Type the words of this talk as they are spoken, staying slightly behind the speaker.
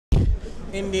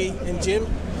Indy and Jim.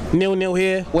 0-0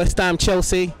 here, West Ham,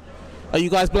 Chelsea. Are you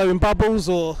guys blowing bubbles,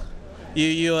 or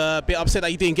you're a bit upset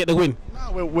that you didn't get the win?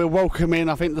 No, we're welcoming,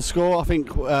 I think, the score. I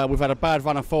think we've had a bad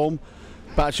run of form,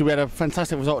 but actually we had a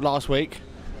fantastic result last week.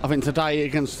 I think today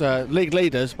against league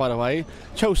leaders, by the way,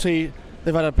 Chelsea,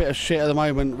 they've had a bit of shit at the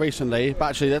moment recently, but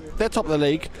actually they're top of the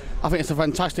league. I think it's a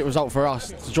fantastic result for us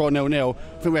to draw 0-0.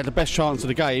 I think we had the best chance of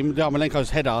the game. Yarmolenko's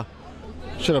header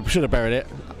should have buried it.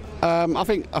 I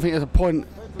think there's a point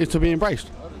is to be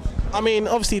embraced. I mean,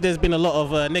 obviously there's been a lot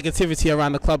of negativity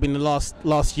around the club in the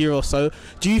last year or so.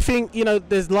 Do you think,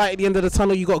 there's light at the end of the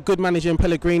tunnel? You got a good manager in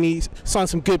Pellegrini, signed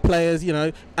some good players,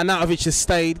 and Arnautovic has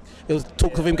stayed. There was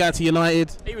talk of him going to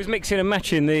United. He was mixing and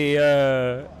matching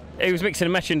the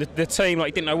team. Like,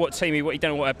 he didn't know what team he didn't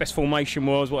know what our best formation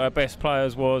was, what our best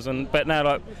players was, but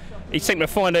now he seemed to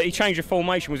find that he changed the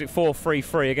formation. Was it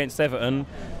 4-3-3 against Everton?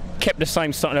 Kept the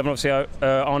same starting level. Obviously,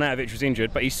 Arnautovic was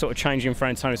injured, but he's sort of changing for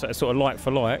Antonio, so it's sort of like for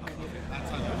like.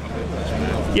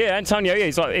 Yeah, Antonio,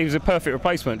 he was a perfect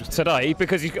replacement today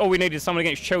because all we needed is someone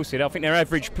against Chelsea. I think their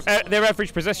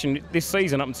average possession this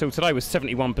season up until today was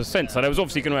 71%. So they was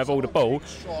obviously going to have all the ball.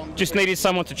 Just needed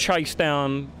someone to chase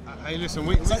down. Hey, listen,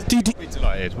 we got to be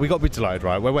delighted. We got to be delighted,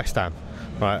 right? We're West Ham.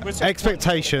 Right.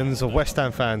 Expectations of West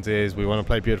Ham fans is we want to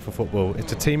play beautiful football.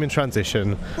 It's a team in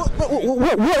transition.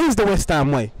 What is the West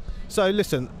Ham way? So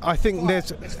listen, I think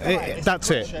that's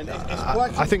it.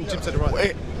 I think Jim said it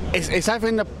right. It's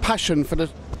having the passion for the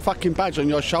fucking badge on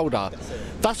your shoulder.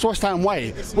 That's West Ham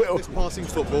way. It's passing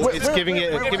football. It's giving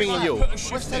it you.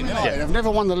 West Ham United have never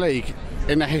won the league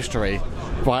in their history.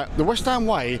 Right, the West Ham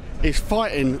way is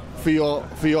fighting for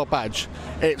your badge.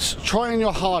 It's trying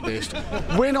your hardest.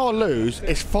 Win or lose,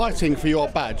 it's fighting for your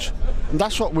badge. And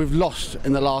that's what we've lost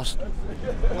in the last,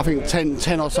 I think,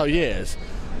 10 or so years.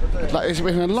 It's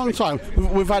been a long time.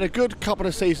 We've had a good couple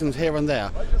of seasons here and there,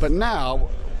 but now,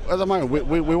 at the moment,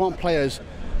 we want players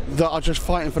that are just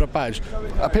fighting for the badge.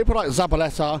 People like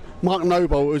Zabaleta, Mark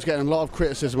Noble, who's getting a lot of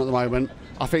criticism at the moment,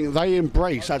 I think they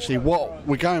embrace actually what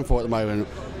we're going for at the moment.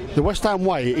 The West Ham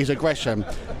way is aggression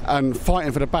and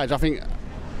fighting for the badge. I think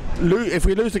if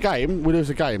we lose the game, we lose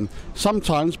the game.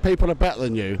 Sometimes people are better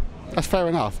than you. That's fair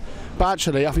enough. But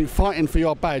actually, I think fighting for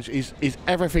your badge is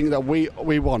everything that we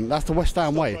want. That's the West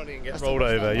Ham way. Get rolled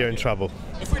over, you're in trouble.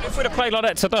 If we'd have played like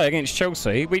that today against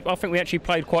Chelsea, I think we actually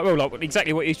played quite well. Like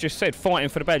exactly what he's just said, fighting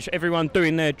for the badge. Everyone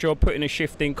doing their job, putting a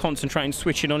shift in, concentrating,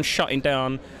 switching on, shutting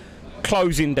down,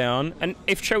 closing down. And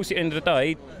if Chelsea at the end of the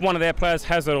day, one of their players,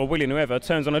 Hazard or Willian, whoever,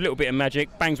 turns on a little bit of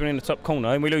magic, bangs one in the top corner,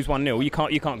 and we lose 1-0,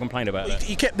 you can't complain about that.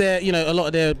 You kept a lot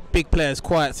of their big players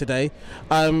quiet today.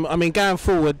 I mean, going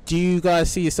forward, do you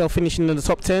guys see yourself finishing in the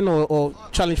top 10 or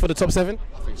challenge for the top 7?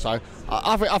 I think so.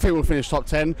 I think we'll finish top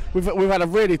 10. We've had a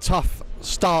really tough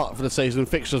start for the season,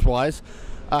 fixtures wise.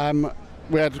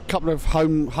 We had a couple of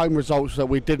home results that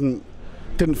we didn't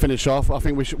finish off. I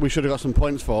think we should have got some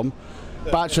points for them.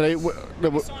 But actually, we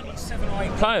signed like 7 or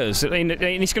 8 players, and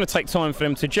it's going to take time for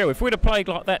them to gel. If we'd have played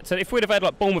like that, if we'd have had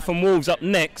like Bournemouth and Wolves up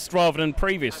next rather than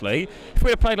previously, if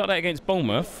we'd have played like that against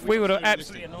Bournemouth, we would have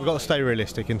absolutely. We've got to stay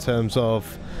realistic in terms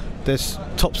of there's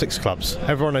top 6 clubs.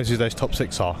 Everyone knows who those top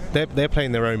 6 are. They're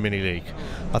playing their own mini league.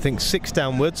 I think 6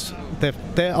 downwards,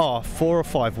 there are 4 or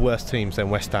 5 worse teams than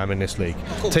West Ham in this league.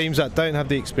 Teams that don't have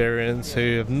the experience,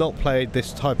 who have not played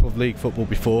this type of league football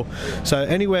before. So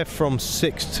anywhere from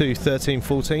 6 to 13,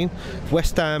 14,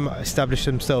 West Ham established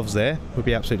themselves there would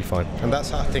be absolutely fine. And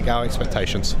that's, I think, our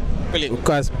expectations. Brilliant,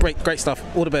 guys. Great stuff.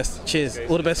 All the best. Cheers.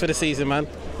 All the best for the season, man.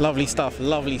 Lovely stuff.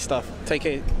 Take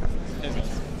care.